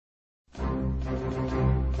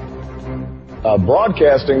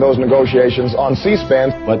broadcasting those negotiations on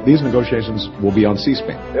C-SPAN. But these negotiations will be on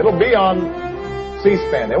C-SPAN. It'll be on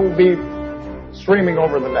C-SPAN. It will be streaming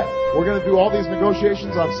over the net. We're going to do all these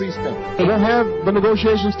negotiations on C-SPAN. We're going to have the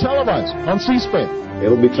negotiations televised on C-SPAN.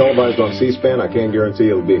 It'll be televised on C-SPAN. I can't guarantee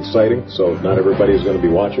it'll be exciting, so not everybody is going to be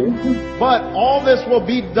watching it. But all this will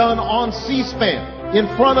be done on C-SPAN, in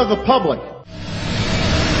front of the public.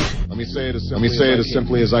 Let me say it as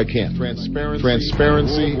simply as I can.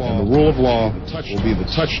 Transparency and the rule of law will be the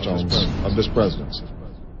touchstones of this presidency.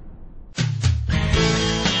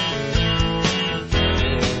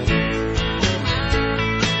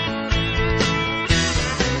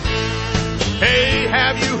 Hey,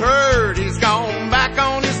 have you heard? He's gone back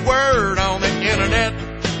on his word on the internet.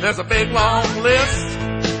 There's a big long list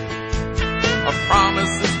of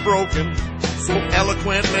promises broken, so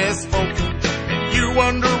eloquently spoken. You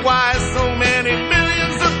wonder why so many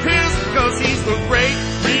millions are pissed, cause he's the Great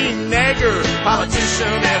Reneger,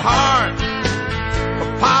 politician at heart,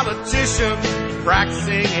 a politician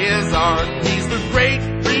practicing his art. He's the Great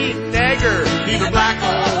Reneger, neither black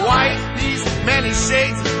or white, these many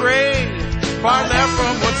shades of gray, far left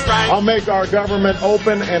from what's right. I'll make our government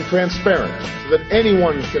open and transparent so that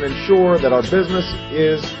anyone can ensure that our business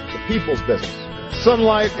is the people's business.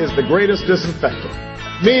 Sunlight is the greatest disinfectant.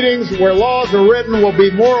 Meetings where laws are written will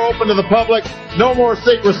be more open to the public. No more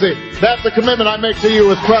secrecy. That's the commitment I make to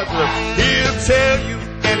you as president. He'll tell you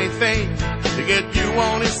anything to get you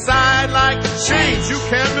on his side, like change you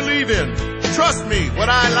can't believe in. Trust me,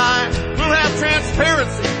 when I lie, we'll have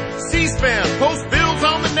transparency. C-SPAN, post bills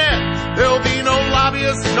on the net. There'll be no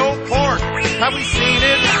lobbyists, no pork. Have we seen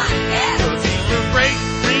it? Cause he's the Great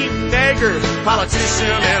Reneger,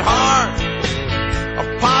 politician at heart,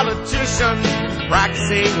 a politician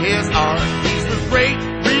practicing his art. He's the Great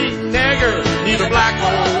Reneger, neither black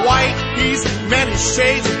or white. He's many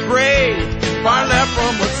shades of gray, far left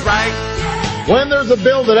from what's right. When there's a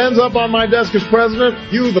bill that ends up on my desk as president,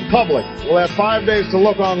 you, the public, will have 5 days to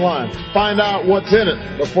look online, find out what's in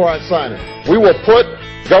it before I sign it. We will put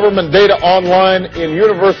government data online in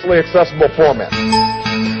universally accessible format.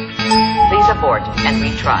 Please abort and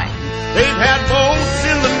retry. They've had votes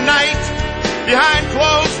in the night, behind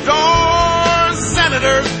closed doors.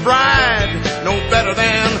 Senators bribed, no better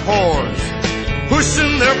than whores,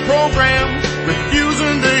 pushing their program,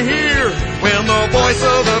 refusing to hear when the voice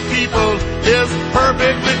of the people is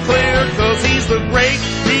perfectly clear. Cause he's the Great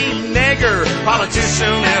Reneger,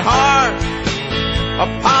 politician at heart,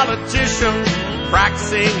 a politician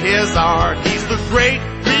practicing his art. He's the Great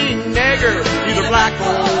Reneger, neither black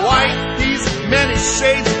or white. He's many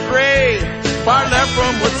shades of gray, far left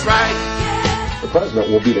from what's right. The president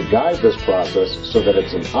will be to guide this process so that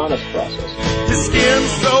it's an honest process. His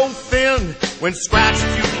skin's so thin, when scratched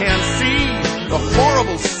you can see the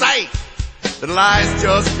horrible sight that lies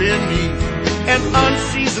just beneath. An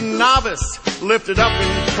unseasoned novice lifted up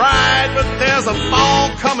in pride, but there's a fall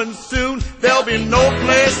coming soon. There'll be no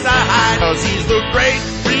place to hide. Cause he's the Great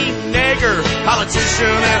Reneger,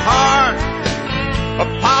 politician at heart,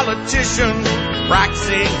 a politician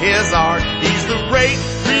practicing his art. He's the Great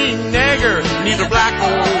Reneger, neither black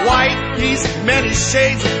or white. He's many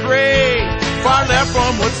shades of gray, far left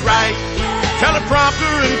from what's right.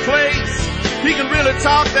 Teleprompter in place, he can really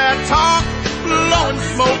talk that talk. Blowing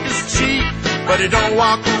smoke is cheap, but he don't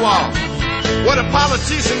walk the walk. What a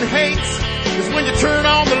politician hates is when you turn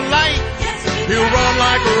on the light. He'll run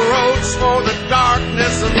like a roach for the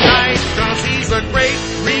darkness of night. Cause he's a Great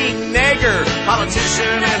Reneger,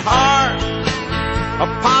 politician at heart, a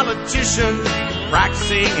politician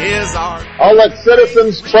practicing his art. I'll let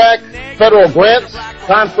citizens track federal grants,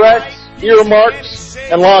 contracts, earmarks,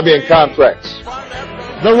 and lobbying contracts.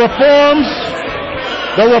 The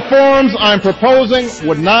reforms I'm proposing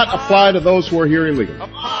would not apply to those who are here illegally.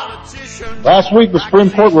 Last week, the Supreme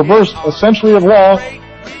Court reversed a century of law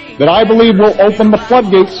that I believe will open the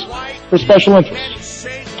floodgates for special interests,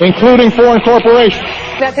 including foreign corporations.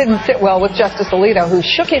 That didn't sit well with Justice Alito, who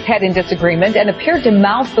shook his head in disagreement and appeared to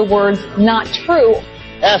mouth the words, "not true."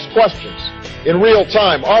 Ask questions in real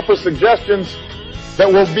time, offer suggestions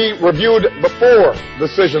that will be reviewed before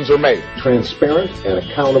decisions are made. Transparent and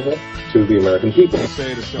accountable to the American people.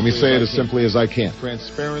 Let me say it as simply as I can.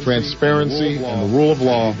 Transparency and the rule of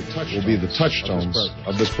law will be the touchstones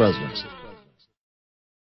of this presidency.